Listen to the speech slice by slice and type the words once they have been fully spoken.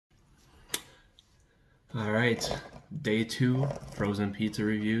All right, day 2, frozen pizza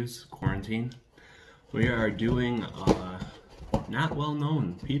reviews, quarantine. We are doing not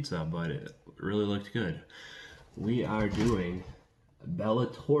well-known pizza, but it really looked good. We are doing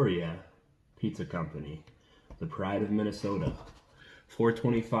Bellatoria Pizza Company, the pride of Minnesota.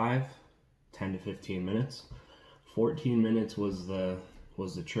 $4.25, 10 to 15 minutes. 14 minutes was the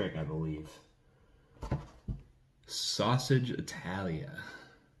trick, I believe. Sausage Italia.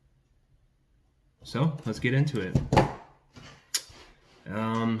 So let's get into it.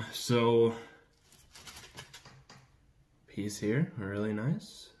 So piece here, really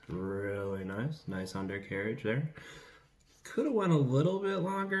nice, nice undercarriage there. Could have went a little bit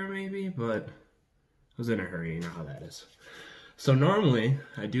longer maybe, but I was in a hurry, you know how that is. So normally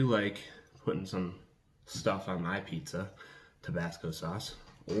I do like putting some stuff on my pizza, Tabasco sauce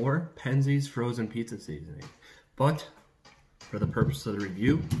or Penzeys frozen pizza seasoning, but for the purpose of the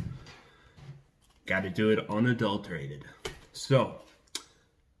review, got to do it unadulterated. So,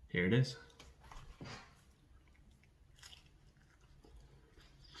 here it is.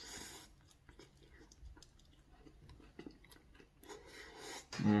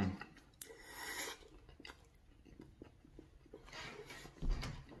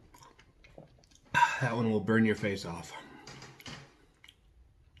 That one will burn your face off.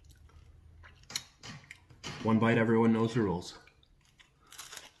 One bite, everyone knows the rules.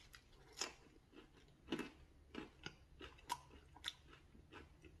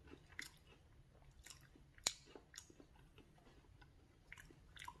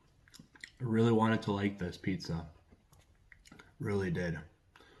 I really wanted to like this pizza. Really did.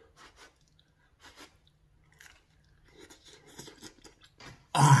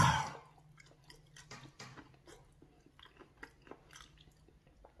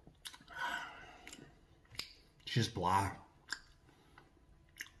 Just blah.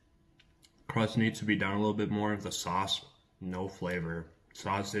 Crust needs to be done a little bit more. The sauce, no flavor.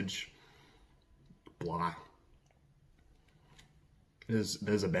 Sausage, blah. This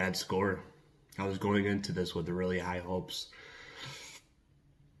is a bad score. I was going into this with really high hopes.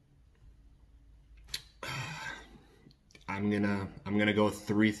 I'm gonna go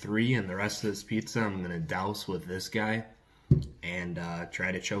 3-3, and the rest of this pizza I'm gonna douse with this guy and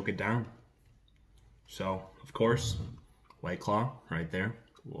try to choke it down. So of course, White Claw right there.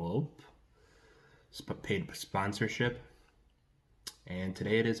 Whoop. Paid sponsorship, and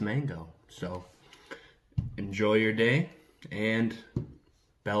today it is mango. So enjoy your day. And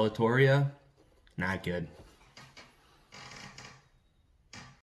Bellatoria, not good.